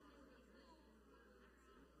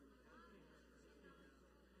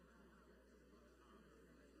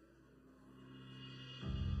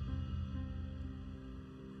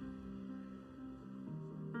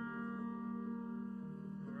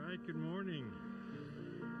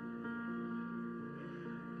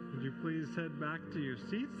Would you please head back to your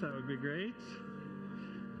seats? That would be great.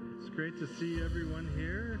 It's great to see everyone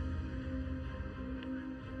here.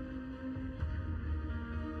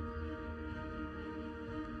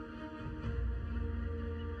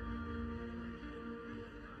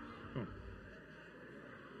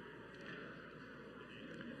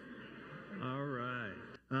 All right.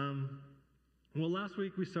 Well, last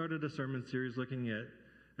week we started a sermon series looking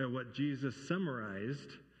at what Jesus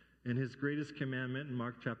summarized in his greatest commandment in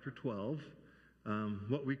Mark chapter 12,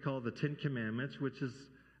 what we call the 10 Commandments, which is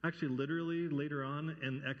actually literally later on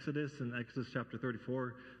in Exodus chapter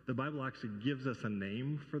 34, the Bible actually gives us a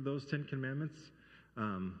name for those 10 Commandments.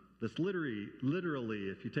 That's literally,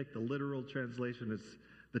 if you take the literal translation, it's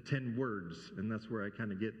the 10 words, and that's where I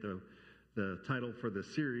kind of get the title for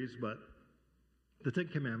this series, but the 10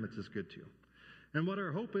 Commandments is good too. And what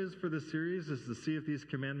our hope is for this series is to see if these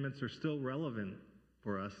commandments are still relevant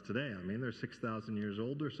for us today. I mean, they're 6,000 years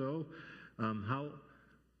old or so. How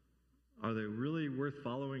are they really worth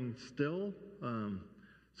following still?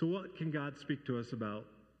 So what can God speak to us about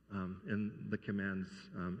in the commands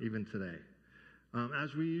even today?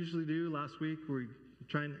 As we usually do, last week we're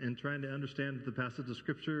trying to understand the passage of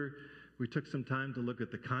Scripture. We took some time to look at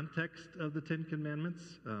the context of the 10 Commandments,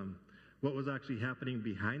 what was actually happening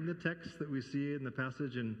behind the text that we see in the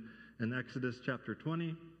passage in Exodus chapter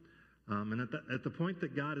 20. And at the point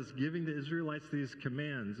that God is giving the Israelites these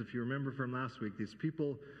commands, if you remember from last week, these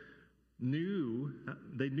people knew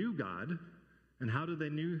God. And how did they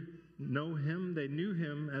know him? They knew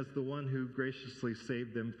him as the one who graciously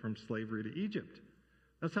saved them from slavery to Egypt.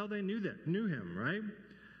 That's how they knew him, right?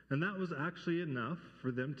 And that was actually enough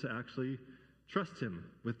for them to actually trust him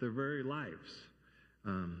with their very lives,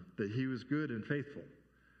 that he was good and faithful.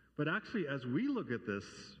 But actually, as we look at this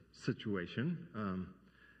situation,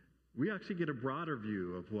 we actually get a broader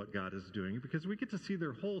view of what God is doing because we get to see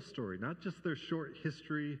their whole story, not just their short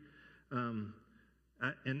history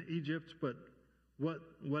in Egypt, but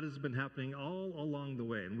what has been happening all along the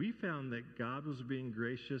way. And we found that God was being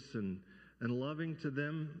gracious and loving to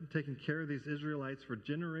them, taking care of these Israelites for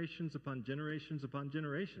generations upon generations upon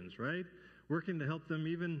generations, right? Working to help them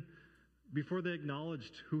even before they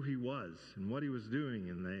acknowledged who he was and what he was doing.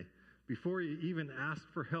 And before he even asked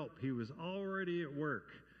for help, he was already at work.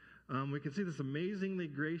 We can see this amazingly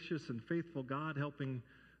gracious and faithful God helping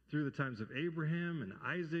through the times of Abraham and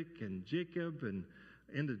Isaac and Jacob and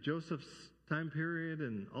into Joseph's time period.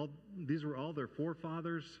 And these were all their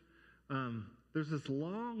forefathers. There's this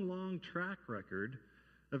long track record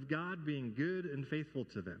of God being good and faithful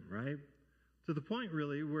to them, right? To the point,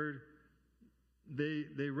 really, where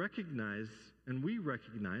they recognize, and we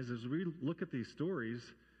recognize as we look at these stories,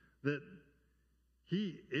 that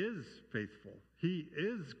he is faithful. He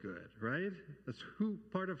is good, right? That's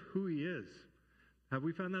part of who he is. Have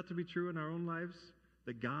we found that to be true in our own lives?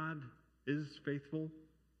 That God is faithful?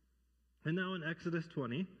 And now in Exodus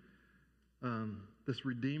 20,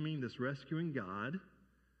 this rescuing God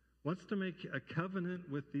wants to make a covenant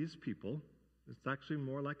with these people. It's actually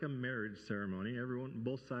more like a marriage ceremony.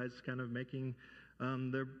 Both sides kind of making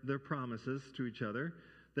their promises to each other,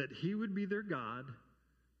 that he would be their God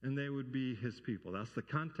and they would be his people. That's the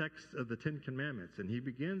context of the 10 Commandments. And he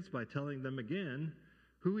begins by telling them again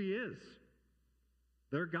who he is.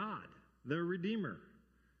 Their God, their Redeemer,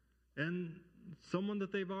 and someone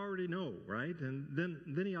that they've already know, right? And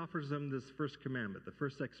then he offers them this first commandment, the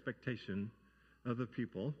first expectation of the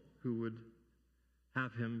people who would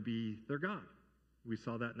have him be their God. We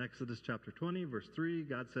saw that in Exodus chapter 20, verse 3.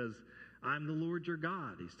 God says, I'm the Lord your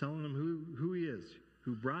God. He's telling them who he is,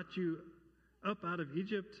 who brought you up out of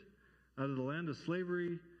Egypt, out of the land of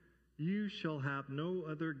slavery. You shall have no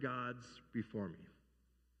other gods before me.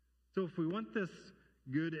 So if we want this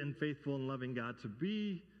good and faithful and loving God to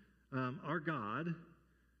be our God,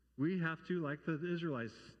 we have to, like the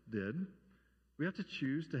Israelites did, we have to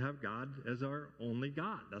choose to have God as our only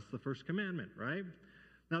God. That's the first commandment, right?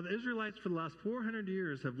 Now, the Israelites for the last 400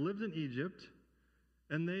 years have lived in Egypt,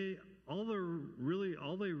 and all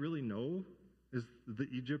they really know is the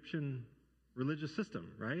Egyptian religious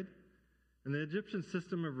system, right? And the Egyptian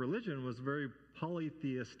system of religion was very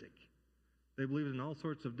polytheistic. They believed in all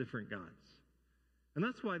sorts of different gods. And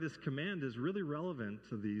that's why this command is really relevant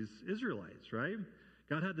to these Israelites, right?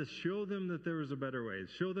 God had to show them that there was a better way,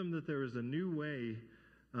 show them that there was a new way,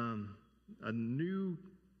 a new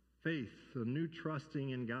faith, a new trusting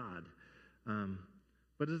in God.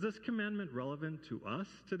 But is this commandment relevant to us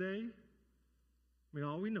today? I mean,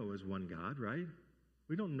 all we know is one God, right?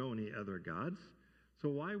 We don't know any other gods. So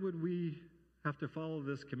why would we have to follow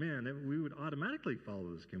this command? We would automatically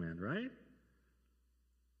follow this command, right?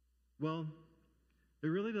 Well, It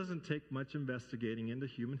really doesn't take much investigating into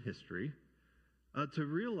human history to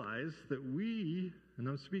realize that we, and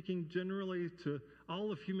I'm speaking generally to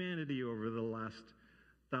all of humanity over the last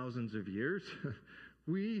thousands of years,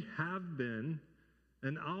 we have been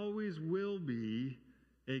and always will be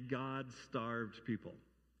a God-starved people.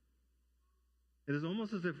 It is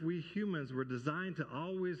almost as if we humans were designed to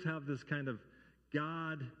always have this kind of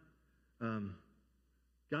God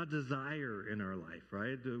desire in our life,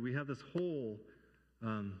 right? We have this hole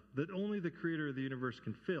that only the creator of the universe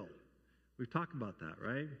can fill. We've talked about that,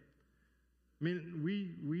 right? I mean,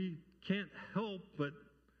 we can't help but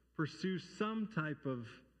pursue some type of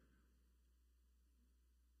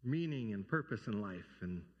meaning and purpose in life.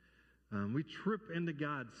 And we trip into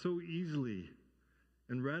God so easily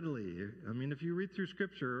and readily. I mean, if you read through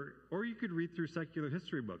Scripture, or you could read through secular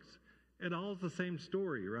history books, it all is the same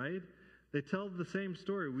story, right? They tell the same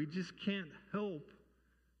story. We just can't help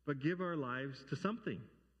but give our lives to something.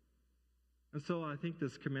 And so I think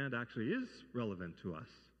this command actually is relevant to us.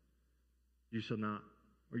 You shall not,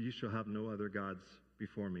 or you shall have no other gods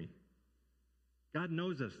before me. God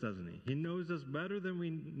knows us, doesn't he? He knows us better than we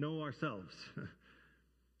know ourselves.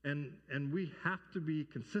 and we have to be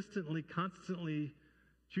consistently, constantly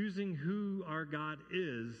choosing who our God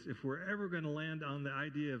is if we're ever going to land on the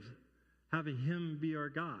idea of having him be our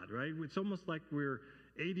God, right? It's almost like we're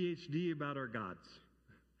ADHD about our gods.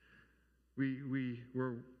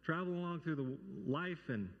 We're traveling along through the life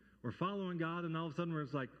and we're following God, and all of a sudden we're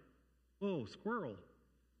just like, whoa, squirrel.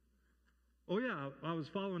 Oh yeah, I was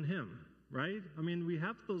following him, right? I mean, we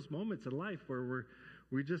have those moments in life where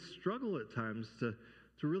we just struggle at times to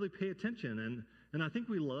really pay attention. And I think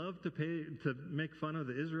we love to make fun of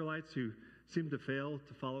the Israelites who seem to fail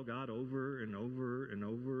to follow God over and over and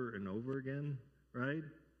over and over again, right?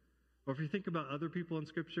 Or if you think about other people in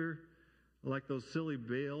Scripture, like those silly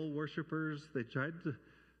Baal worshipers,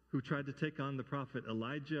 who tried to take on the prophet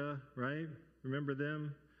Elijah, right? Remember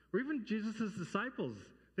them? Or even Jesus' disciples.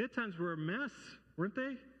 They had times were a mess, weren't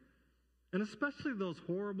they? And especially those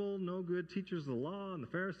horrible, no good teachers of the law and the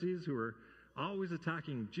Pharisees who were always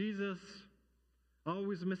attacking Jesus,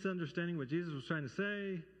 always misunderstanding what Jesus was trying to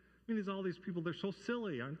say. I mean, all these people, they're so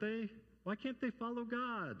silly, aren't they? Why can't they follow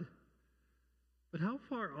God? But how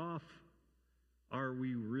far off are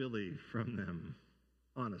we really from them,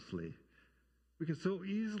 honestly? We can so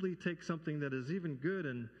easily take something that is even good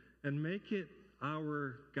and make it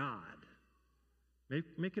our God.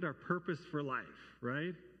 Make it our purpose for life,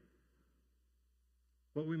 right?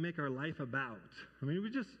 What we make our life about. I mean, we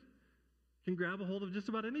just can grab a hold of just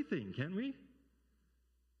about anything, can't we?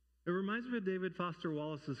 It reminds me of David Foster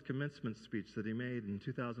Wallace's commencement speech that he made in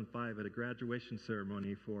 2005 at a graduation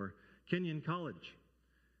ceremony for Kenyon College.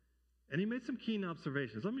 And he made some keen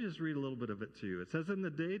observations. Let me just read a little bit of it to you. It says, in the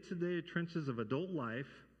day-to-day trenches of adult life,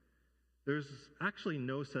 there's actually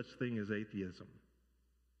no such thing as atheism.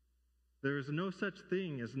 There is no such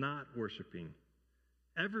thing as not worshiping.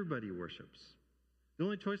 Everybody worships. The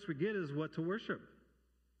only choice we get is what to worship.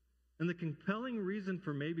 And the compelling reason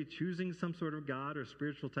for maybe choosing some sort of God or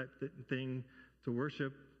spiritual type thing to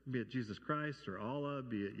worship, be it Jesus Christ or Allah,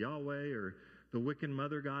 be it Yahweh or the Wiccan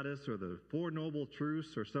Mother Goddess or the Four Noble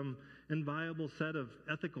Truths or some inviolable set of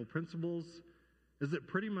ethical principles, is that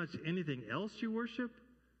pretty much anything else you worship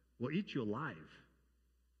will eat you alive.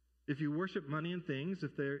 If you worship money and things,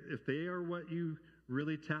 if they are what you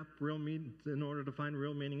really tap real meaning in order to find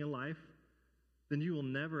real meaning in life, then you will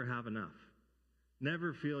never have enough.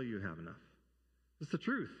 Never feel you have enough. It's the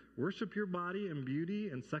truth. Worship your body and beauty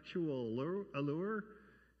and sexual allure,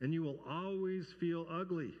 and you will always feel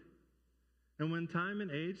ugly. And when time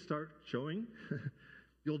and age start showing,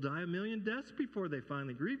 you'll die a million deaths before they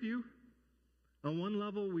finally grieve you. On one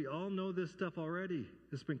level, we all know this stuff already.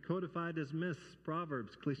 It's been codified as myths,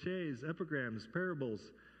 proverbs, cliches, epigrams, parables,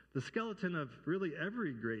 the skeleton of really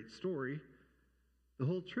every great story. The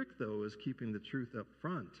whole trick, though, is keeping the truth up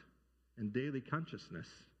front in daily consciousness.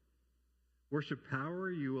 Worship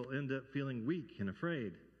power, you will end up feeling weak and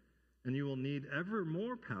afraid, and you will need ever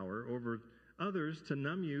more power over others to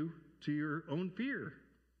numb you to your own fear.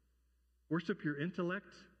 Worship your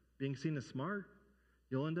intellect, being seen as smart,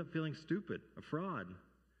 you'll end up feeling stupid, a fraud,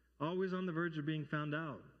 always on the verge of being found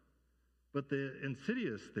out. But the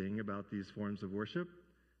insidious thing about these forms of worship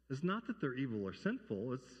is not that they're evil or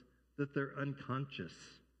sinful, it's that they're unconscious.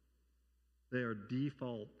 They are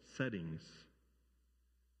default settings.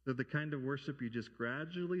 They're the kind of worship you just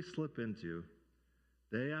gradually slip into,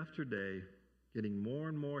 day after day, getting more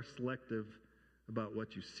and more selective about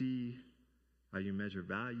what you see, how you measure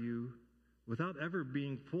value, without ever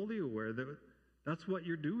being fully aware that that's what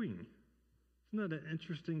you're doing. Isn't that an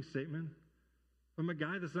interesting statement? from a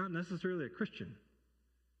guy that's not necessarily a Christian,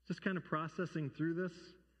 just kind of processing through this,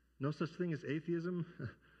 no such thing as atheism,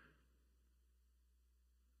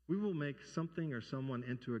 we will make something or someone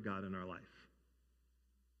into a god in our life.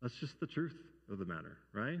 That's just the truth of the matter,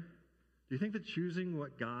 right? Do you think that choosing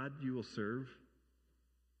what God you will serve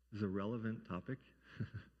is a relevant topic?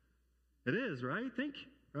 It is, right? Think,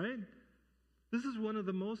 right? This is one of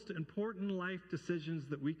the most important life decisions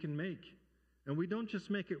that we can make. And we don't just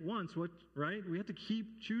make it once, right? We have to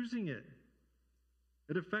keep choosing it.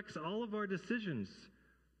 It affects all of our decisions.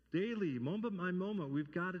 Daily, moment by moment,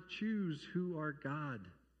 we've got to choose who our God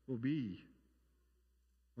will be.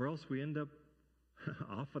 Or else we end up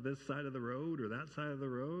off of this side of the road or that side of the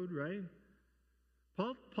road, right?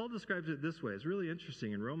 Paul describes it this way. It's really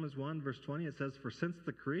interesting. In Romans 1, verse 20, it says, "For since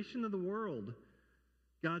the creation of the world,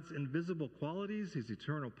 God's invisible qualities, his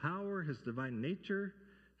eternal power, his divine nature,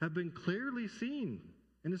 have been clearly seen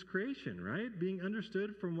in his creation," right? Being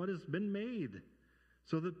understood from what has been made,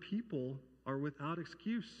 so that people are without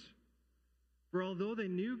excuse. For although they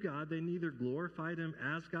knew God, they neither glorified him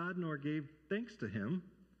as God nor gave thanks to him,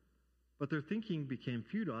 but their thinking became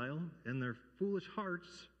futile, and their foolish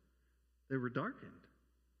hearts, they were darkened.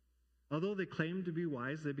 Although they claimed to be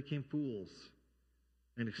wise, they became fools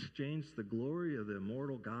and exchanged the glory of the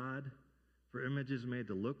immortal God for images made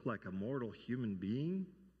to look like a mortal human being,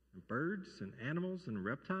 and birds and animals and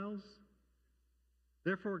reptiles.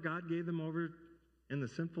 Therefore, God gave them over in the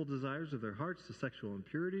sinful desires of their hearts to sexual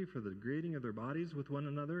impurity for the degrading of their bodies with one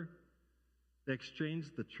another. They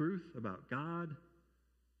exchanged the truth about God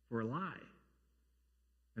for a lie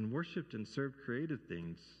and worshipped and served created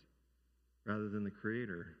things rather than the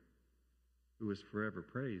Creator, who is forever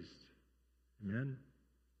praised. Amen?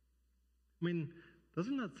 I mean,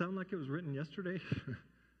 doesn't that sound like it was written yesterday?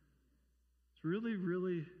 It's really,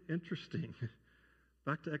 really interesting.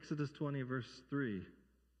 Back to Exodus 20, verse 3.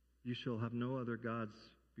 "You shall have no other gods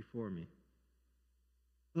before me."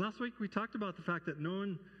 Last week we talked about the fact that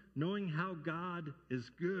knowing how God is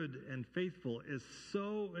good and faithful is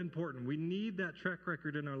so important. We need that track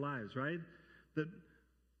record in our lives, right? That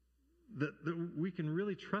we can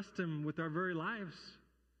really trust him with our very lives.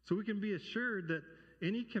 So we can be assured that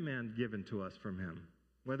any command given to us from him,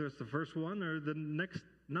 whether it's the first one or the next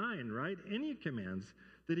 9, right? Any commands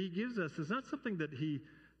that he gives us is not something that he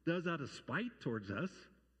does out of spite towards us,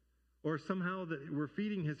 or somehow that we're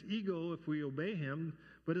feeding his ego if we obey him,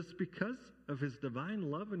 but it's because of his divine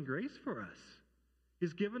love and grace for us.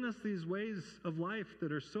 He's given us these ways of life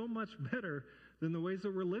that are so much better than the ways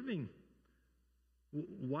that we're living.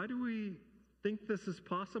 Why do we think this is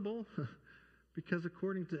possible? Because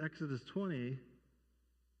according to Exodus 20,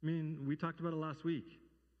 we talked about it last week.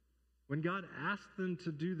 When God asked them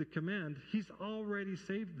to do the command, he's already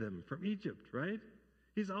saved them from Egypt, right?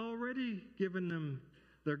 He's already given them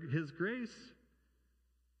his grace.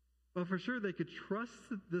 But for sure, they could trust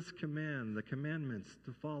that this command, the commandments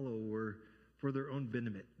to follow, were for their own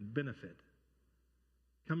benefit,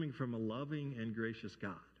 coming from a loving and gracious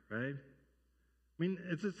God, right?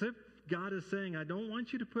 It's as if God is saying, I don't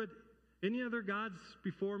want you to put any other gods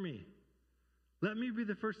before me. Let me be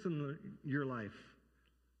the first in your life.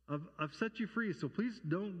 I've set you free, so please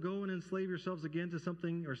don't go and enslave yourselves again to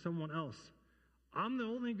something or someone else. I'm the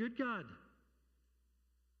only good God.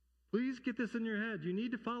 Please get this in your head. You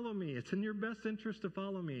need to follow me. It's in your best interest to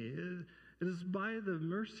follow me. It is by the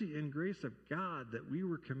mercy and grace of God that we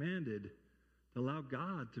were commanded to allow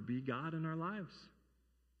God to be God in our lives.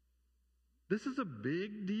 This is a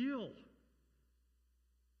big deal.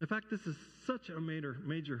 In fact, this is such a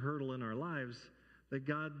major hurdle in our lives that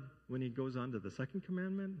God, when he goes on to the second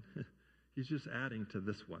commandment, he's just adding to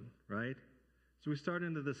this one, right? So we start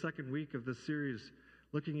into the second week of this series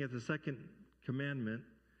looking at the second commandment.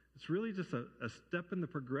 It's really just a step in the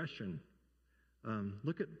progression.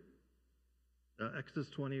 Look at Exodus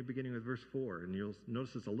 20, beginning with verse 4, and you'll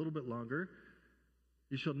notice it's a little bit longer.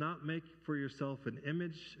 You shall not make for yourself an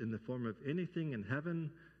image in the form of anything in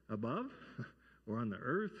heaven above, or on the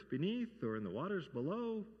earth beneath, or in the waters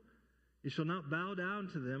below. You shall not bow down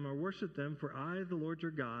to them or worship them, for I, the Lord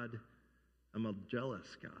your God, am a jealous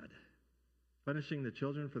God, punishing the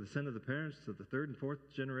children for the sin of the parents to the 3rd and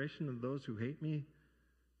 4th generation of those who hate me,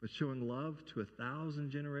 but showing love to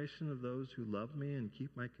 1,000 generations of those who love me and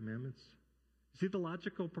keep my commandments. You see the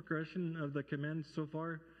logical progression of the command so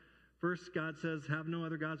far? First, God says, have no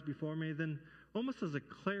other gods before me. Then, almost as a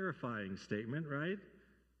clarifying statement, right?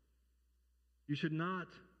 You should not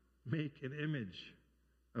make an image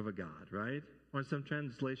of a god, right? Or in some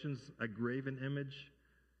translations, a graven image.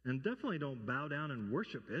 And definitely don't bow down and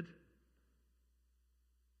worship it.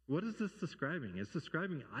 What is this describing? It's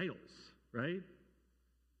describing idols, right?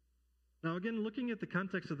 Now, again, looking at the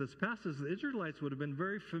context of this passage, the Israelites would have been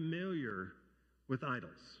very familiar with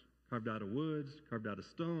idols, carved out of wood, carved out of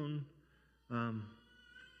stone.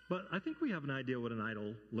 But I think we have an idea what an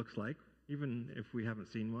idol looks like, even if we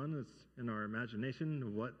haven't seen one. It's in our imagination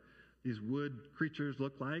of what these wood creatures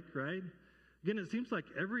look like, right? Again, it seems like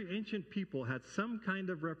every ancient people had some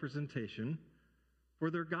kind of representation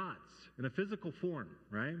for their gods in a physical form,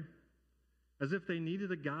 right? As if they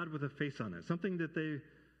needed a god with a face on it, something that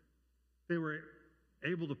they were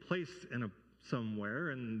able to place somewhere,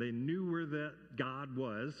 and they knew where that God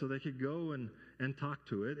was, so they could go and talk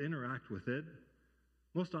to it, interact with it,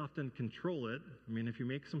 most often control it. I mean, if you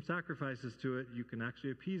make some sacrifices to it, you can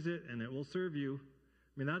actually appease it, and it will serve you.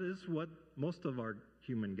 I mean, that is what most of our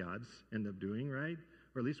human gods end up doing, right?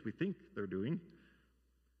 Or at least we think they're doing.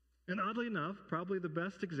 And oddly enough, probably the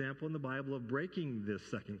best example in the Bible of breaking this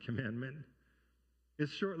second commandment is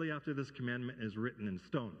shortly after this commandment is written in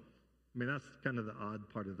stone. I mean, that's kind of the odd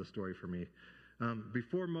part of the story for me.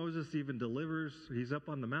 Before Moses even delivers, he's up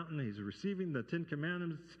on the mountain, he's receiving the 10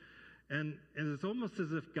 Commandments, and it's almost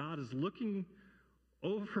as if God is looking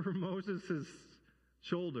over Moses'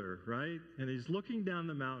 shoulder, right? And he's looking down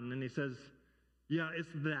the mountain, and he says, yeah, it's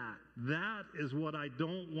that. That is what I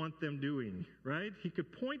don't want them doing, right? He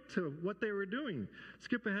could point to what they were doing.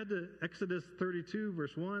 Skip ahead to Exodus 32,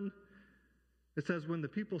 verse 1. It says, when the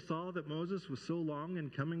people saw that Moses was so long in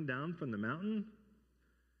coming down from the mountain,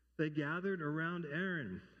 they gathered around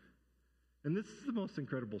Aaron. And this is the most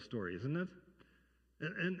incredible story, isn't it?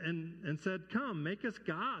 And said, come, make us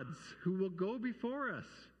gods who will go before us.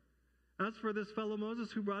 As for this fellow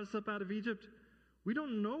Moses who brought us up out of Egypt, we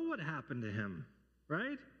don't know what happened to him,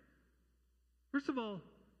 right? First of all,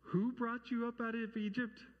 who brought you up out of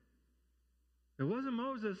Egypt? It wasn't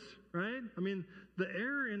Moses, right? I mean, the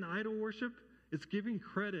error in idol worship, it's giving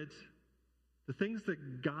credit to things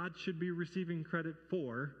that God should be receiving credit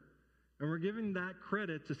for, and we're giving that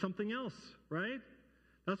credit to something else, right?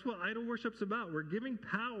 That's what idol worship's about. We're giving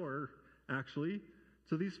power, actually,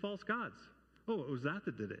 to these false gods. Oh, it was that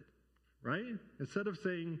did it, right? Instead of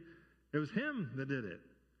saying it was him that did it.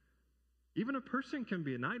 Even a person can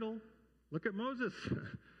be an idol. Look at Moses.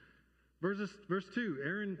 Verse 2,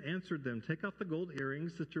 Aaron answered them, take off the gold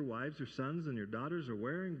earrings that your wives, your sons, and your daughters are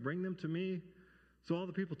wearing. Bring them to me. So all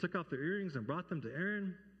the people took off their earrings and brought them to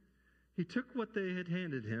Aaron. He took what they had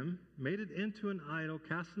handed him, made it into an idol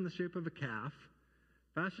cast in the shape of a calf,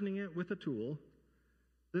 fashioning it with a tool.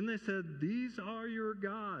 Then they said, these are your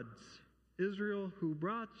gods, Israel, who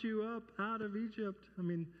brought you up out of Egypt. I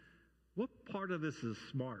mean, what part of this is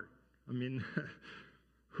smart? I mean,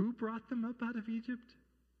 who brought them up out of Egypt?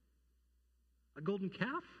 A golden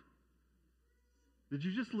calf? Did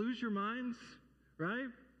you just lose your minds? Right?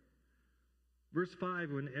 Verse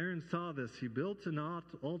 5, when Aaron saw this, he built an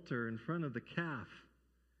altar in front of the calf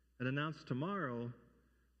and announced, tomorrow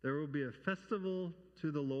there will be a festival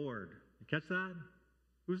to the Lord. You catch that?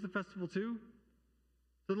 Who's the festival to?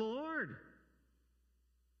 To the Lord.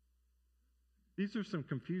 These are some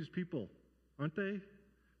confused people, aren't they?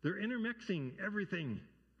 They're intermixing everything.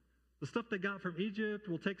 The stuff they got from Egypt,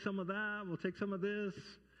 we'll take some of that, we'll take some of this.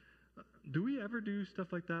 Do we ever do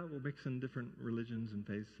stuff like that? We'll mix in different religions and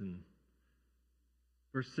faiths. And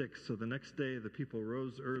verse 6, so the next day the people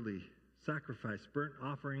rose early, sacrificed burnt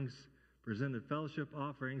offerings, presented fellowship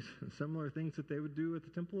offerings, and similar things that they would do at the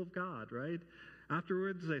temple of God, right?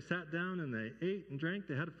 Afterwards, they sat down and they ate and drank.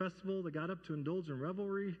 They had a festival. They got up to indulge in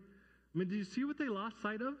revelry. I mean, do you see what they lost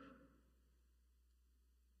sight of?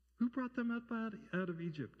 Who brought them up out of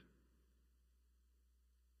Egypt?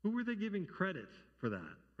 Who were they giving credit for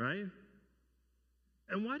that, right?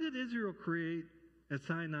 And why did Israel create at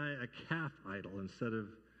Sinai a calf idol instead of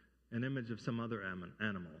an image of some other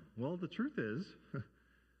animal? Well, the truth is,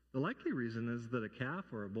 the likely reason is that a calf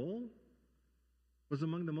or a bull was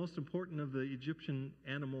among the most important of the Egyptian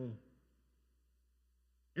animal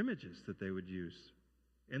images that they would use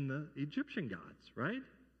in the Egyptian gods, right?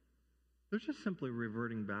 They're just simply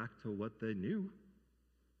reverting back to what they knew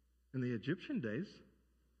in the Egyptian days.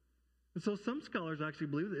 And so some scholars actually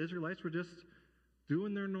believe the Israelites were just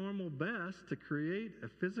doing their normal best to create a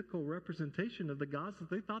physical representation of the gods that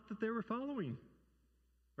they thought that they were following,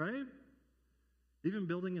 right? Even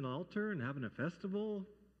building an altar and having a festival,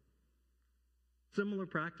 similar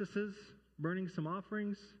practices, burning some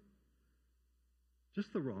offerings,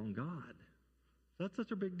 just the wrong God. Is that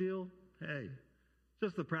such a big deal? Hey,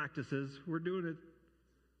 just the practices. We're doing it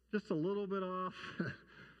just a little bit off.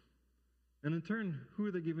 And in turn, who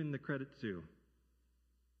are they giving the credit to?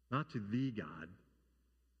 Not to the God,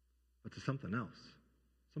 but to something else.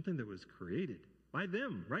 Something that was created by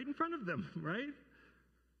them, right in front of them, right?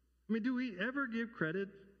 I I mean, do we ever give credit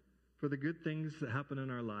for the good things that happen in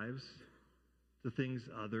our lives to things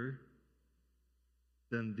other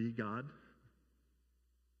than the God?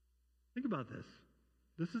 Think about this.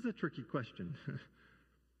 This is a tricky question.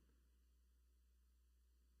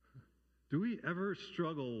 Do we ever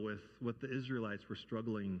struggle with what the Israelites were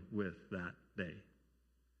struggling with that day?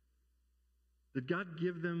 Did God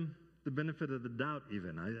give them the benefit of the doubt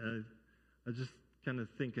even? I just kind of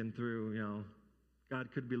thinking through, God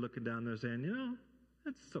could be looking down there saying,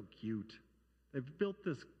 that's so cute. They've built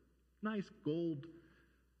this nice gold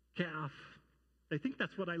calf. They think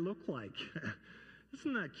that's what I look like.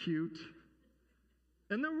 Isn't that cute?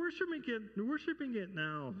 And they're worshiping it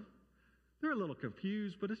now. They're a little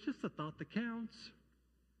confused, but it's just the thought that counts.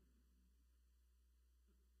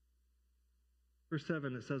 Verse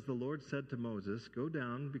 7, it says, the Lord said to Moses, go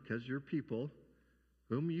down because your people,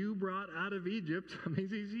 whom you brought out of Egypt, I mean,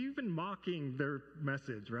 he's even mocking their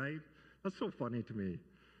message, right? That's so funny to me.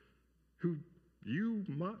 Who you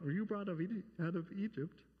brought out of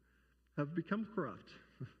Egypt have become corrupt.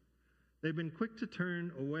 They've been quick to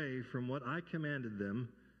turn away from what I commanded them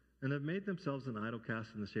and have made themselves an idol cast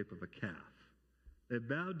in the shape of a calf. They've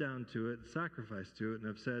bowed down to it, sacrificed to it, and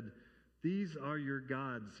have said, these are your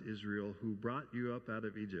gods, Israel, who brought you up out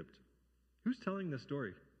of Egypt. Who's telling this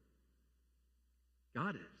story?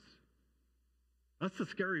 God is. That's the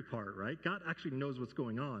scary part, right? God actually knows what's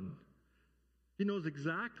going on. He knows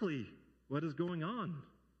exactly what is going on.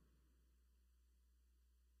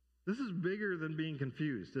 This is bigger than being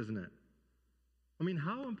confused, isn't it? I mean,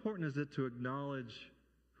 how important is it to acknowledge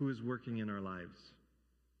who is working in our lives?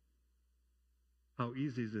 How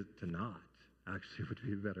easy is it to not? Actually, would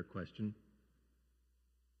be a better question.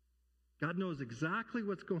 God knows exactly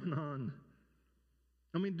what's going on.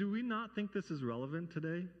 I mean, do we not think this is relevant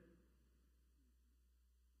today?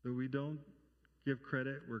 That we don't give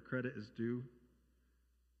credit where credit is due?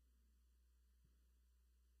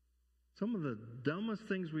 Some of the dumbest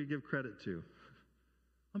things we give credit to.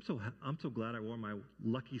 I'm so glad I wore my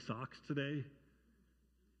lucky socks today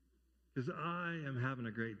because I am having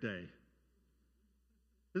a great day.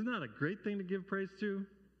 Isn't that a great thing to give praise to?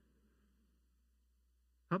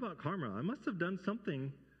 How about karma? I must have done something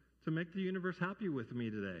to make the universe happy with me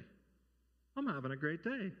today. I'm having a great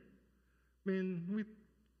day. I mean, we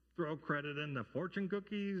throw credit into fortune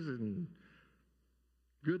cookies and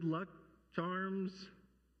good luck charms,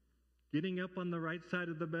 getting up on the right side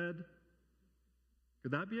of the bed.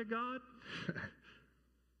 Could that be a god?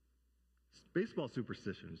 Baseball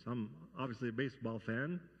superstitions. I'm obviously a baseball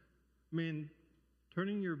fan. I mean,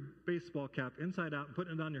 turning your baseball cap inside out and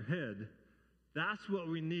putting it on your head, that's what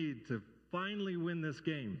we need to finally win this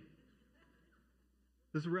game.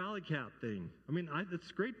 This rally cap thing. I mean,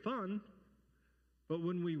 it's great fun, but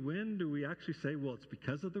when we win, do we actually say, well, it's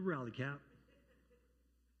because of the rally cap?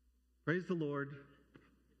 Praise the Lord.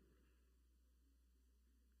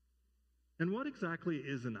 And what exactly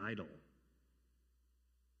is an idol?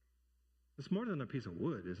 It's more than a piece of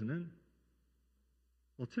wood, isn't it?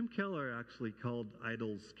 Well, Tim Keller actually called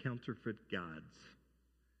idols counterfeit gods.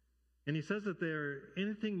 And he says that they're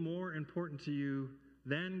anything more important to you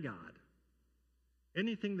than God.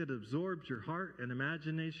 Anything that absorbs your heart and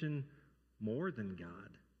imagination more than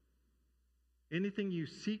God. Anything you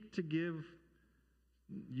seek to give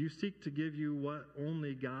you what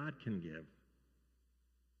only God can give.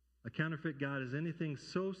 A counterfeit God is anything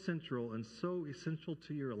so central and so essential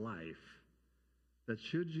to your life that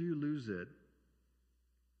should you lose it,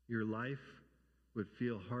 your life would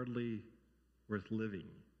feel hardly worth living.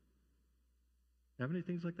 Have any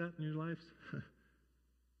things like that in your lives?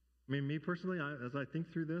 I mean, me personally, as I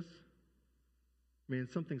think through this, I mean,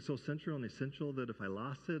 it's something so central and essential that if I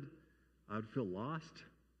lost it, I would feel lost.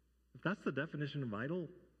 If that's the definition of idol,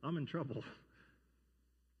 I'm in trouble.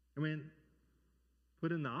 I mean,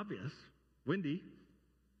 put in the obvious, Wendy,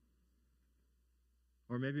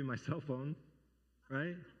 or maybe my cell phone,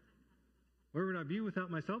 right? Where would I be without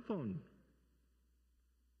my cell phone?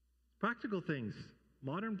 Practical things,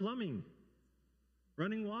 modern plumbing,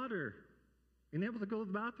 running water, being able to go to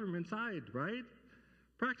the bathroom inside, right?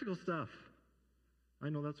 Practical stuff. I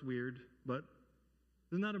know that's weird, but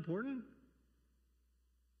isn't that important?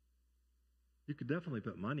 You could definitely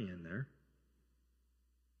put money in there.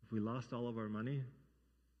 If we lost all of our money,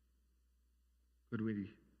 could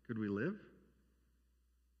we live?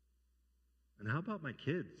 And how about my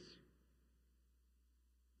kids?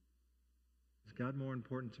 Is God more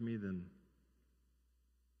important to me than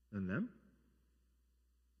them?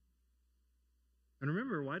 And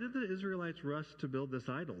remember, why did the Israelites rush to build this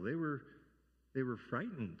idol? They were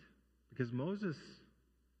frightened because Moses,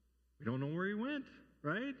 we don't know where he went,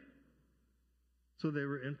 right? So they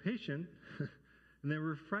were impatient, and they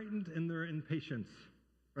were frightened in their impatience,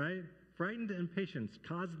 right? Frightened impatience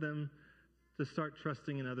caused them to start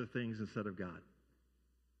trusting in other things instead of God,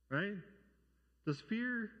 right? Does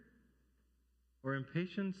fear or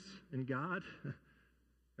impatience in God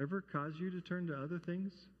ever cause you to turn to other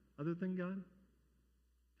things other than God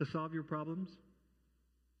to solve your problems?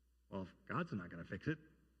 Well, if God's not going to fix it,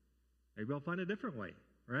 maybe I'll find a different way,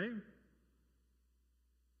 right?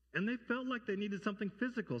 And they felt like they needed something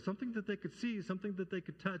physical, something that they could see, something that they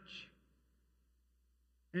could touch.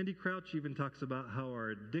 Andy Crouch even talks about how our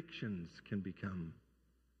addictions can become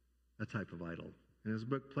a type of idol. In his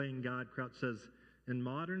book, Playing God, Crouch says, in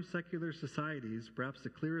modern secular societies, perhaps the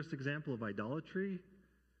clearest example of idolatry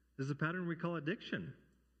is a pattern we call addiction.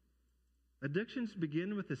 Addictions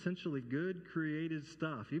begin with essentially good, created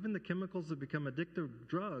stuff. Even the chemicals that become addictive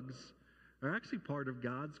drugs are actually part of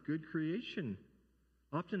God's good creation,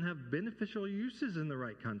 often have beneficial uses in the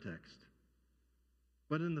right context.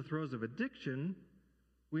 But in the throes of addiction,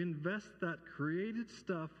 we invest that created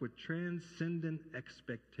stuff with transcendent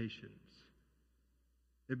expectations.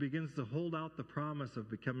 It begins to hold out the promise of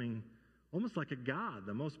becoming almost like a god.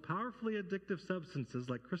 The most powerfully addictive substances,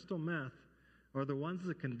 like crystal meth, are the ones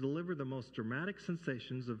that can deliver the most dramatic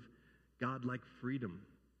sensations of God-like freedom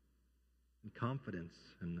and confidence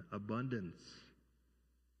and abundance.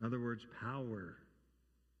 In other words, power.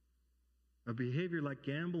 A behavior like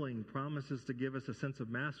gambling promises to give us a sense of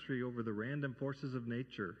mastery over the random forces of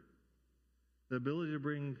nature, the ability to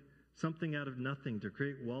bring something out of nothing, to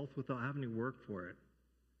create wealth without having to work for it.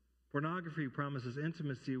 Pornography promises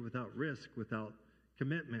intimacy without risk, without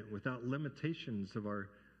commitment, without limitations of our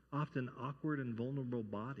often awkward and vulnerable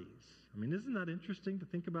bodies. I mean, isn't that interesting to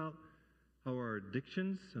think about how our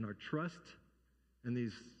addictions and our trust in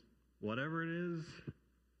these whatever it is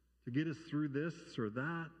to get us through this or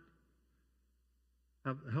that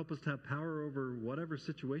help us to have power over whatever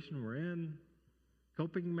situation we're in,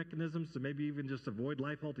 coping mechanisms to maybe even just avoid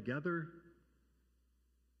life altogether.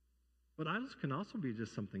 But idols can also be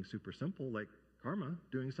just something super simple, like karma,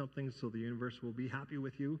 doing something so the universe will be happy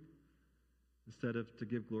with you instead of to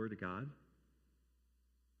give glory to God.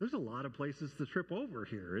 There's a lot of places to trip over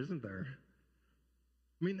here, isn't there?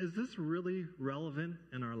 I mean, is this really relevant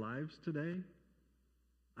in our lives today?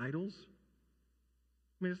 Idols?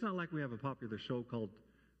 I mean, it's not like we have a popular show called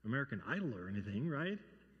American Idol or anything, right?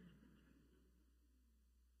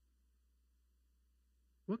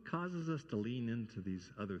 What causes us to lean into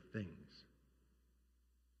these other things?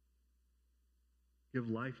 Give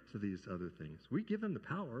life to these other things. We give them the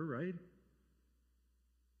power, right?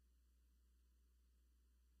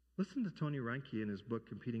 Listen to Tony Reinke in his book,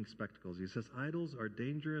 Competing Spectacles. He says, idols are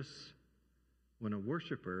dangerous when a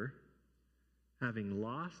worshiper, having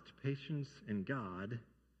lost patience in God,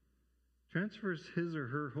 transfers his or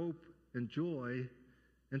her hope and joy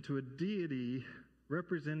into a deity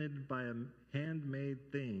represented by a handmade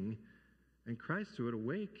thing, and cries to it,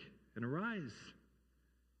 awake and arise.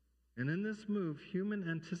 And in this move, human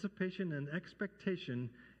anticipation and expectation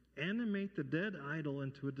animate the dead idol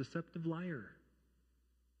into a deceptive liar.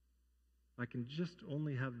 I can just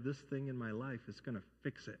only have this thing in my life, it's going to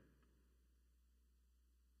fix it.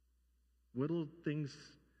 Whittled things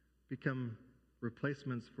become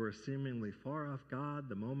replacements for a seemingly far-off God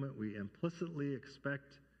the moment we implicitly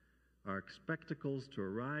expect our spectacles to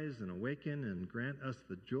arise and awaken and grant us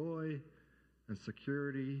the joy and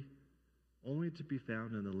security only to be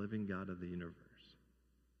found in the living God of the universe.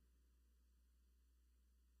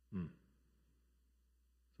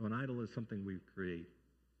 So an idol is something we create,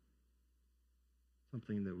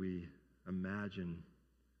 something that we imagine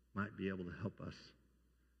might be able to help us,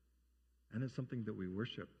 and it's something that we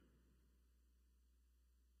worship.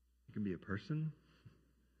 It can be a person,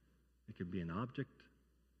 it can be an object,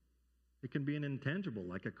 it can be an intangible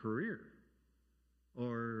like a career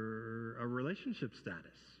or a relationship status.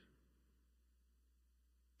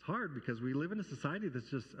 It's hard because we live in a society that's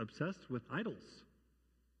just obsessed with idols.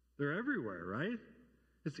 They're everywhere, right?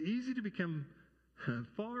 It's easy to become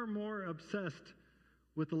far more obsessed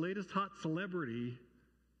with the latest hot celebrity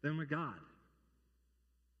than with God.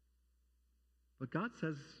 But God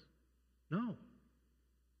says, no,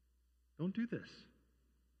 don't do this.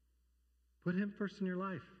 Put Him first in your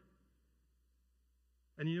life.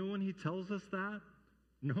 And you know when He tells us that,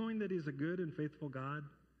 knowing that He's a good and faithful God,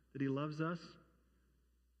 that He loves us,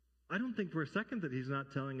 I don't think for a second that He's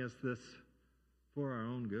not telling us this for our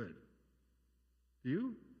own good. Do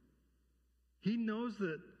you? He knows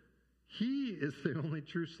that He is the only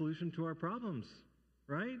true solution to our problems,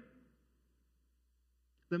 right?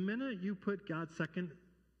 The minute you put God second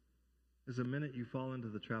is the minute you fall into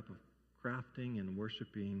the trap of crafting and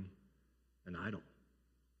worshiping an idol.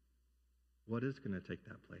 What is going to take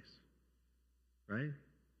that place? Right?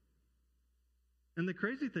 And the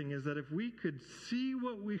crazy thing is that if we could see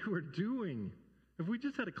what we were doing, if we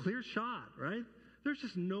just had a clear shot, right? There's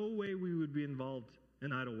just no way we would be involved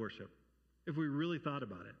in idol worship if we really thought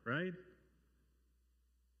about it, right?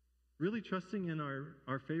 Really trusting in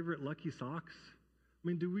our favorite lucky socks? I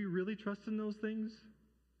mean, do we really trust in those things?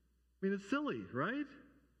 I mean, it's silly, right?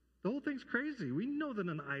 The whole thing's crazy. We know that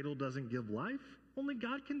an idol doesn't give life. Only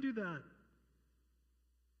God can do that.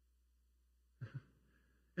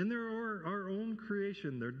 And they're our own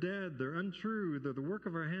creation. They're dead. They're untrue. They're the work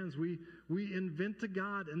of our hands. We invent a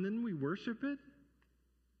God and then we worship it.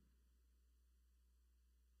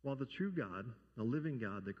 While the true God, the living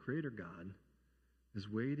God, the creator God, is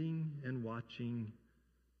waiting and watching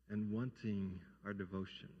and wanting our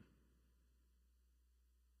devotion.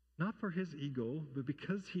 Not for his ego, but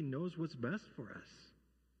because he knows what's best for us.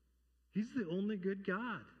 He's the only good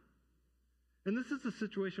God. And this is the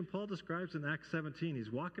situation Paul describes in Acts 17.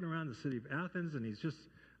 He's walking around the city of Athens and he's just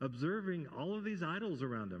observing all of these idols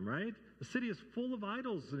around him, right? The city is full of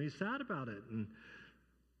idols and he's sad about it. And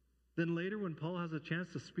then later when Paul has a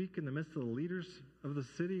chance to speak in the midst of the leaders of the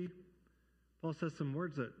city, Paul says some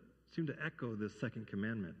words that seem to echo this second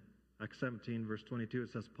commandment. Acts 17, verse 22,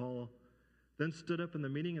 it says, Paul then stood up in the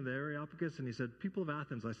meeting of the Areopagus and he said, "People of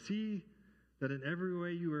Athens, I see that in every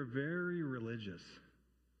way you are very religious.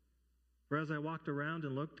 For as I walked around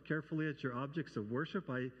and looked carefully at your objects of worship,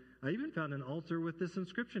 I even found an altar with this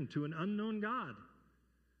inscription, 'To an unknown God.'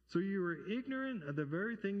 So you were ignorant of the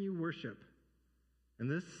very thing you worship. And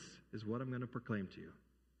this is what I'm going to proclaim to you.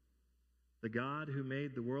 The God who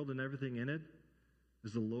made the world and everything in it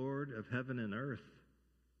is the Lord of heaven and earth,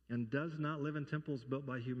 and does not live in temples built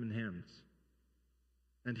by human hands.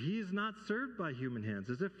 And he is not served by human hands,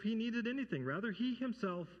 as if he needed anything. Rather, he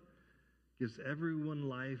himself gives everyone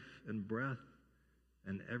life and breath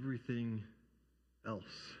and everything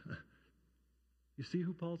else." You see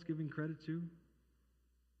who Paul's giving credit to?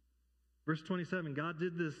 Verse 27, God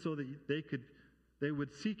did this so that they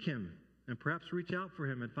would seek him and perhaps reach out for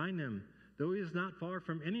him and find him, though he is not far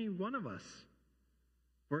from any one of us.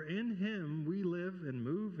 For in him we live and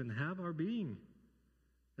move and have our being.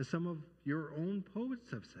 As some of your own poets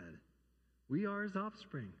have said, we are his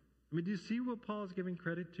offspring. I mean, do you see what Paul is giving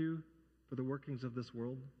credit to for the workings of this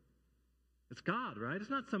world? It's God, right? It's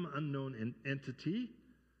not some unknown entity.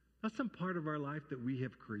 Not some part of our life that we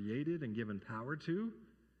have created and given power to.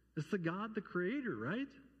 It's the God, the creator, right?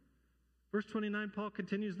 Verse 29, Paul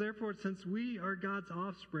continues, "Therefore, since we are God's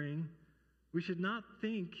offspring, we should not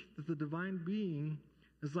think that the divine being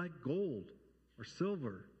is like gold or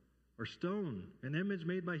silver or stone, an image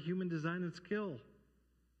made by human design and skill.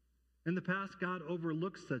 In the past, God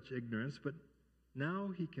overlooked such ignorance, but now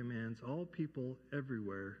he commands all people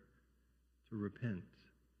everywhere to repent,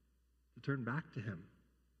 to turn back to him.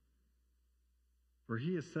 For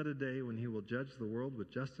he has set a day when he will judge the world with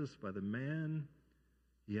justice by the man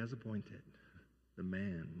he has appointed." The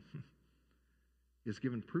man. He has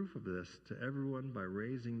given proof of this to everyone by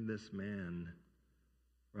raising this man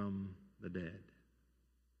from the dead.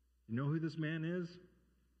 You know who this man is?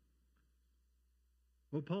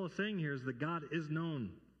 What Paul is saying here is that God is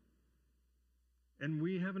known. And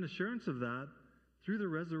we have an assurance of that through the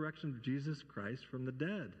resurrection of Jesus Christ from the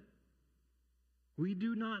dead. We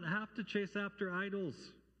do not have to chase after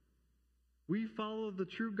idols. We follow the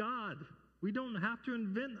true God. We don't have to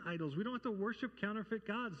invent idols. We don't have to worship counterfeit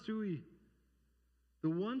gods, do we? The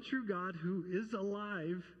one true God who is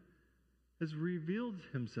alive has revealed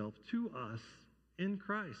himself to us in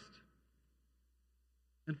Christ.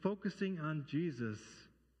 And focusing on Jesus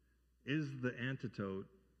is the antidote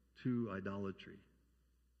to idolatry.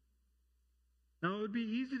 Now, it would be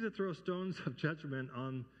easy to throw stones of judgment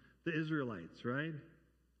on the Israelites, right?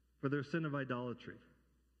 For their sin of idolatry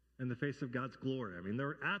in the face of God's glory. I mean,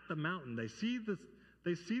 they're at the mountain. They see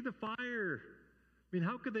the fire. I mean,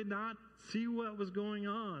 how could they not see what was going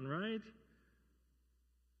on, right?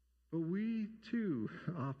 But we, too,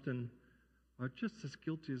 often are just as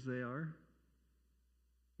guilty as they are.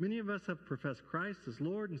 Many of us have professed Christ as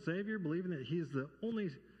Lord and Savior, believing that he is the only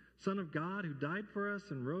Son of God who died for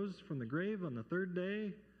us and rose from the grave on the third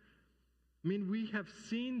day. I mean, we have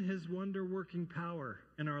seen his wonder-working power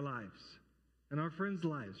in our lives, in our friends'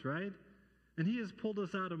 lives, right? And he has pulled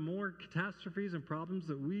us out of more catastrophes and problems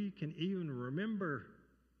that we can even remember.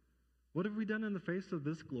 What have we done in the face of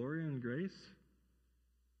this glory and grace?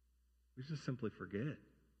 We just simply forget.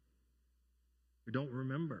 We don't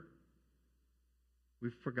remember.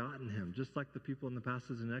 We've forgotten him, just like the people in the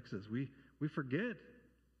passage in Exodus. We forget.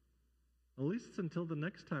 At least until the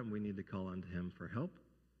next time we need to call unto him for help,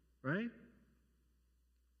 right?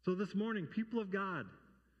 So this morning, people of God,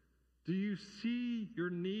 do you see your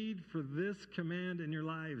need for this command in your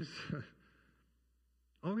lives?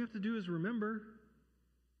 All we have to do is remember.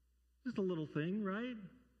 Just a little thing, right?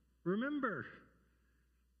 Remember.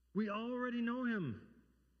 We already know him.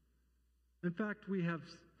 In fact, we have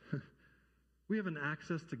an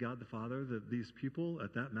access to God the Father that these people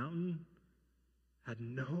at that mountain had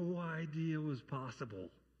no idea was possible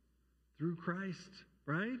through Christ,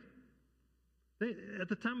 right? At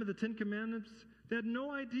the time of the Ten Commandments, they had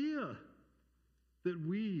no idea that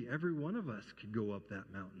we, every one of us, could go up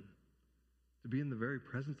that mountain to be in the very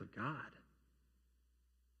presence of God.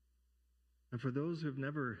 And for those who have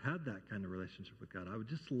never had that kind of relationship with God, I would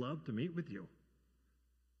just love to meet with you.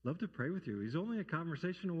 Love to pray with you. He's only a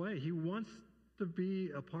conversation away. He wants to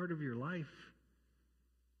be a part of your life.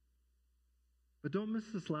 But don't miss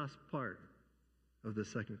this last part of the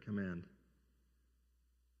second command.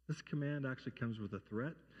 This command actually comes with a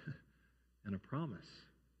threat and a promise.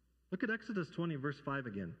 Look at Exodus 20, verse 5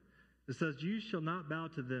 again. It says, "You shall not bow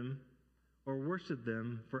to them or worship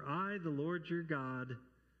them, for I, the Lord your God,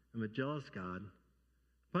 am a jealous God,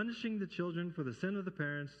 punishing the children for the sin of the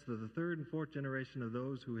parents to the third and fourth generation of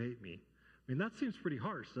those who hate me." I mean, that seems pretty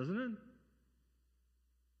harsh, doesn't it?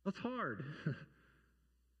 That's hard.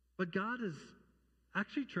 But God is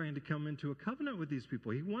actually trying to come into a covenant with these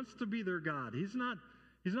people. He wants to be their God. He's not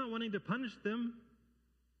wanting to punish them.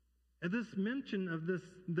 And this mention of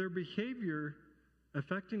their behavior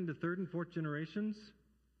affecting the third and fourth generations,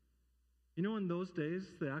 you know, in those days,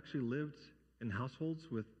 they actually lived in households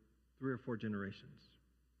with 3 or 4 generations.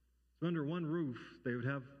 So under one roof, they would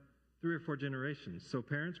have 3 or 4 generations. So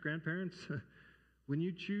parents, grandparents, when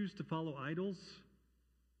you choose to follow idols,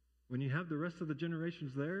 when you have the rest of the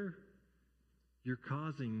generations there, you're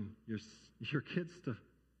causing your kids to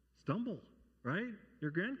stumble, right? Your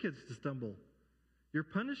grandkids to stumble. You're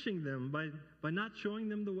punishing them by not showing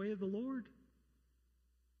them the way of the Lord.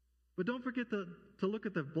 But don't forget to look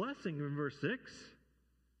at the blessing in verse 6.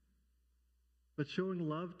 But showing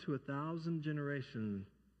love to 1,000 generations,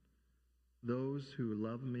 those who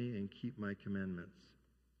love me and keep my commandments.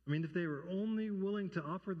 I mean, if they were only willing to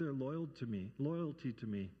offer their loyalty to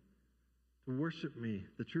me, to worship me,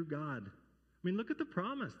 the true God. I mean, look at the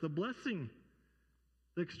promise, the blessing,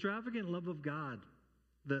 the extravagant love of God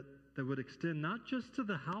that would extend not just to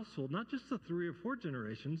the household, not just the 3 or 4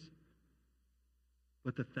 generations,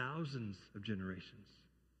 but the thousands of generations.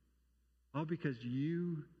 All because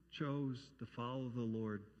you chose to follow the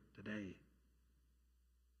Lord today.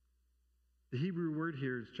 The Hebrew word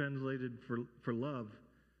here is translated for love.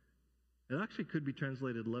 It actually could be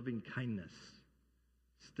translated loving kindness,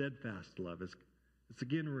 steadfast love. It's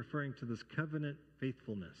again referring to this covenant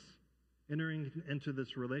faithfulness, entering into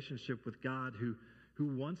this relationship with God who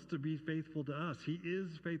wants to be faithful to us. He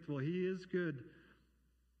is faithful. He is good.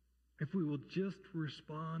 If we will just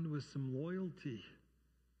respond with some loyalty.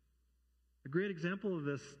 A great example of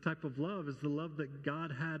this type of love is the love that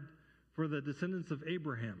God had for the descendants of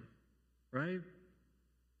Abraham, right?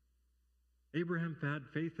 Abraham had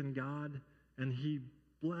faith in God, and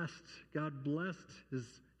God blessed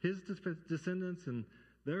his descendants and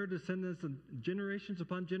their descendants and generations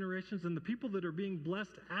upon generations. And the people that are being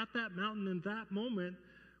blessed at that mountain in that moment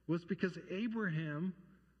was because Abraham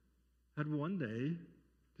had one day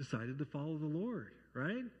decided to follow the Lord,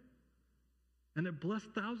 right? And it blessed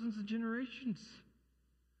thousands of generations.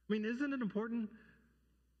 I mean, isn't it important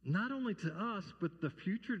not only to us, but the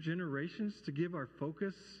future generations to give our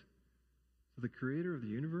focus to the creator of the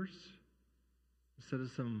universe instead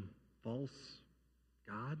of some false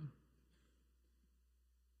God?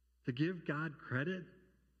 To give God credit,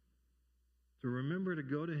 to remember to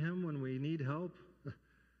go to him when we need help,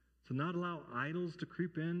 to not allow idols to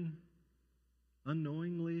creep in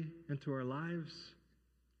unknowingly into our lives.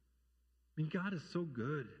 I mean, God is so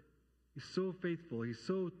good. He's so faithful. He's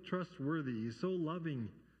so trustworthy. He's so loving.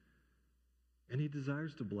 And he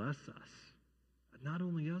desires to bless us. Not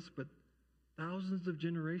only us, but thousands of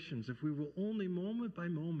generations, if we will only moment by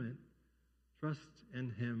moment trust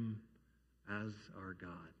in him as our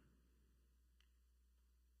God.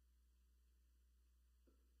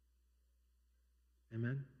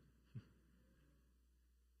 Amen?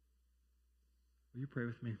 Will you pray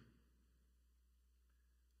with me?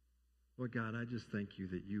 Lord God, I just thank you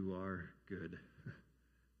that you are good,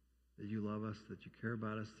 that you love us, that you care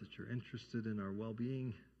about us, that you're interested in our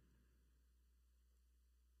well-being.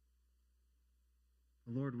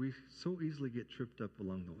 Lord, we so easily get tripped up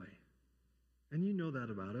along the way. And you know that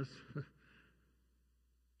about us.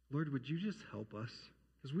 Lord, would you just help us?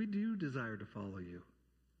 Because we do desire to follow you.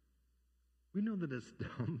 We know that it's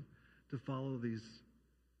dumb to follow these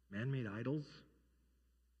man-made idols.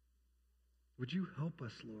 Would you help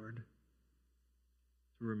us, Lord,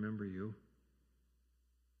 to remember you,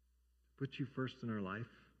 to put you first in our life,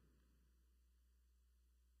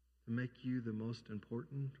 to make you the most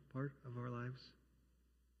important part of our lives,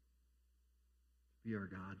 to be our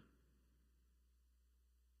God.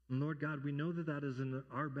 And Lord God, we know that that is in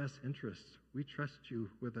our best interest. We trust you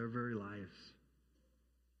with our very lives.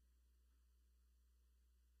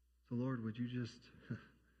 So Lord, would you just,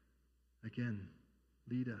 again,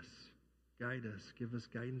 lead us, guide us, give us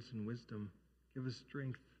guidance and wisdom, give us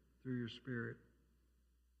strength through your Spirit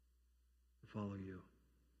to follow you.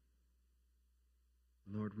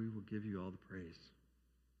 Lord, we will give you all the praise.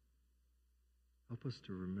 Help us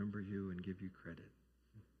to remember you and give you credit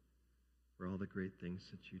for all the great things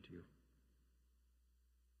that you do.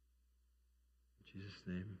 In Jesus'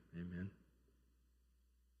 name, amen.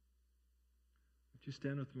 Would you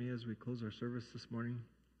stand with me as we close our service this morning?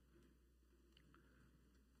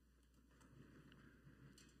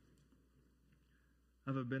 I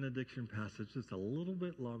have a benediction passage that's a little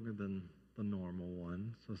bit longer than the normal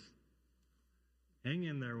one, so hang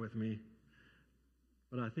in there with me.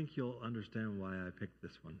 But I think you'll understand why I picked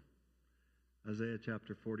this one. Isaiah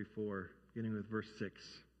chapter 44, beginning with verse 6,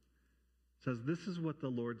 says, "This is what the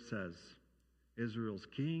Lord says, Israel's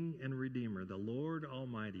King and Redeemer, the Lord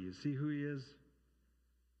Almighty." You see who he is?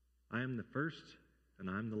 "I am the first and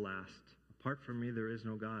I am the last. Apart from me, there is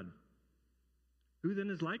no God. Who then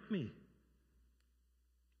is like me?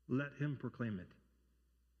 Let him proclaim it.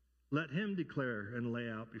 Let him declare and lay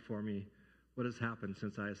out before me what has happened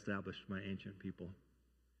since I established my ancient people,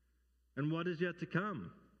 and what is yet to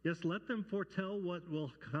come. Yes, let them foretell what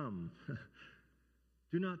will come.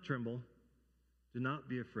 Do not tremble. Do not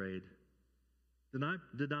be afraid. Did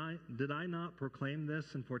I not proclaim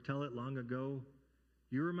this and foretell it long ago?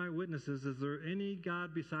 You are my witnesses. Is there any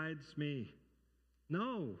God besides me?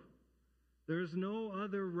 No. There is no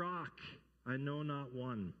other rock. I know not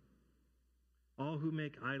one. All who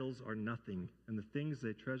make idols are nothing, and the things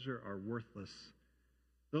they treasure are worthless.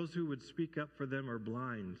 Those who would speak up for them are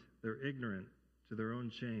blind. They're ignorant to their own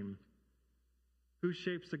shame. Who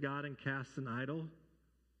shapes a god and casts an idol,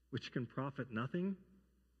 which can profit nothing?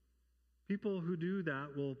 People who do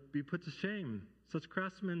that will be put to shame. Such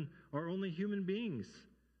craftsmen are only human beings.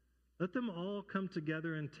 Let them all come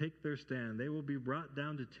together and take their stand. They will be brought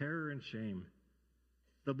down to terror and shame.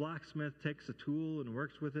 The blacksmith takes a tool and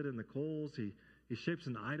works with it in the coals. He shapes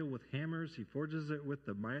an idol with hammers. He forges it with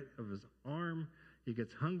the might of his arm. He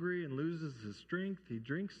gets hungry and loses his strength. He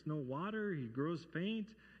drinks no water. He grows faint.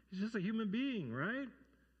 He's just a human being, right?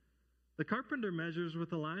 The carpenter measures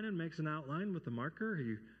with a line and makes an outline with a marker.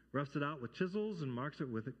 He roughs it out with chisels and marks it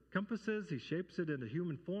with compasses. He shapes it into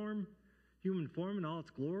human form in all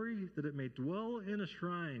its glory, that it may dwell in a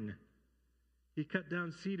shrine. He cut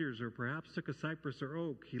down cedars, or perhaps took a cypress or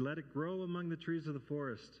oak. He let it grow among the trees of the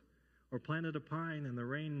forest, or planted a pine, and the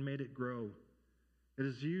rain made it grow. It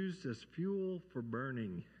is used as fuel for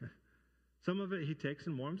burning. Some of it he takes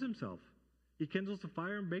and warms himself. He kindles a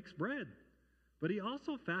fire and bakes bread. But he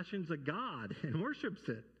also fashions a god and worships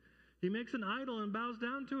it. He makes an idol and bows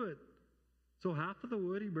down to it. So half of the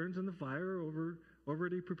wood he burns in the fire. Over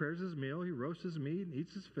it he prepares his meal. He roasts his meat and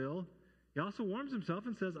eats his fill. He also warms himself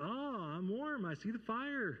and says, I'm warm. I see the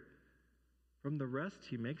fire. From the rest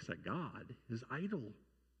he makes a god, his idol.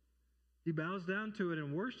 He bows down to it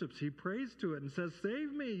and worships. He prays to it and says,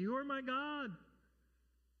 Save me, you are my God.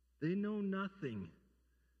 They know nothing.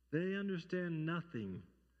 They understand nothing.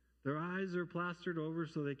 Their eyes are plastered over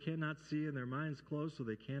so they cannot see, and their minds closed so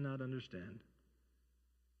they cannot understand.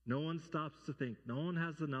 No one stops to think. No one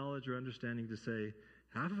has the knowledge or understanding to say,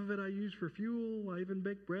 half of it I used for fuel. I even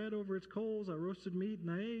baked bread over its coals. I roasted meat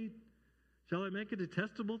and I ate. Shall I make a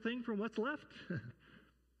detestable thing from what's left?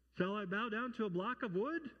 Shall I bow down to a block of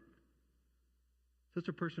wood? Such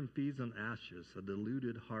a person feeds on ashes. A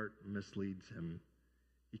deluded heart misleads him.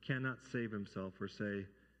 He cannot save himself or say,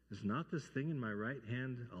 Is not this thing in my right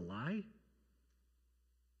hand a lie?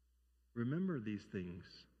 Remember these things,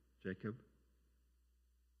 Jacob.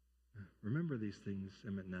 Remember these things,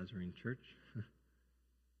 Emmett Nazarene Church.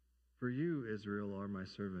 For you, Israel, are my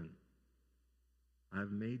servant. I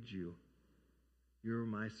have made you. You are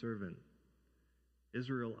my servant.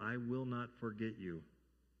 Israel, I will not forget you.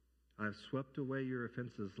 I have swept away your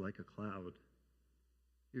offenses like a cloud,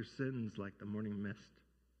 your sins like the morning mist.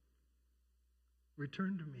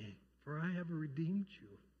 Return to me, for I have redeemed you.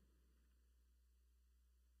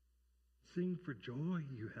 Sing for joy,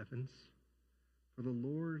 you heavens, for the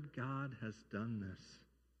Lord God has done this.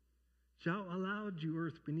 Shout aloud, you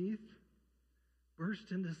earth beneath.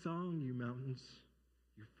 Burst into song, you mountains,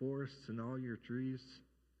 your forests and all your trees.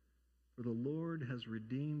 For the Lord has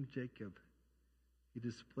redeemed Jacob. He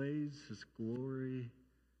displays his glory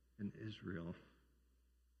in Israel.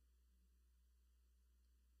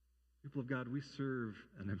 People of God, we serve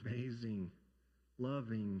an amazing,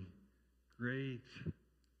 loving, great,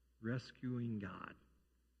 rescuing God.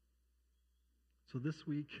 So this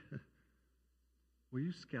week, will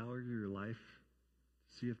you scour your life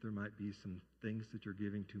to see if there might be some things that you're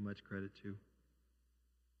giving too much credit to?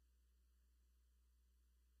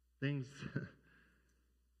 Things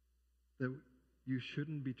that you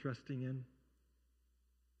shouldn't be trusting in?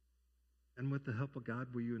 And with the help of God,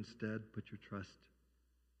 will you instead put your trust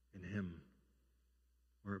in Him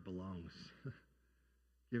where it belongs?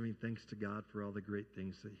 Giving thanks to God for all the great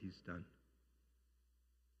things that He's done.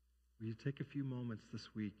 Will you take a few moments this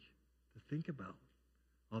week to think about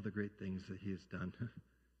all the great things that He has done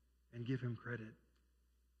and give Him credit?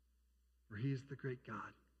 For He is the great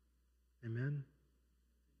God. Amen?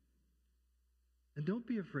 And don't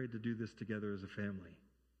be afraid to do this together as a family.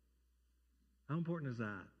 How important is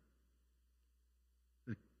that?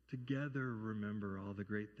 To together remember all the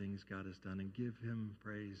great things God has done and give Him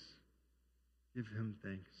praise. Give Him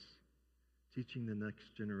thanks. Teaching the next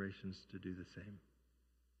generations to do the same.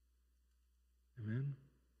 Amen?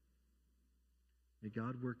 May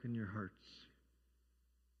God work in your hearts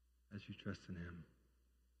as you trust in Him.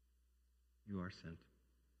 You are sent.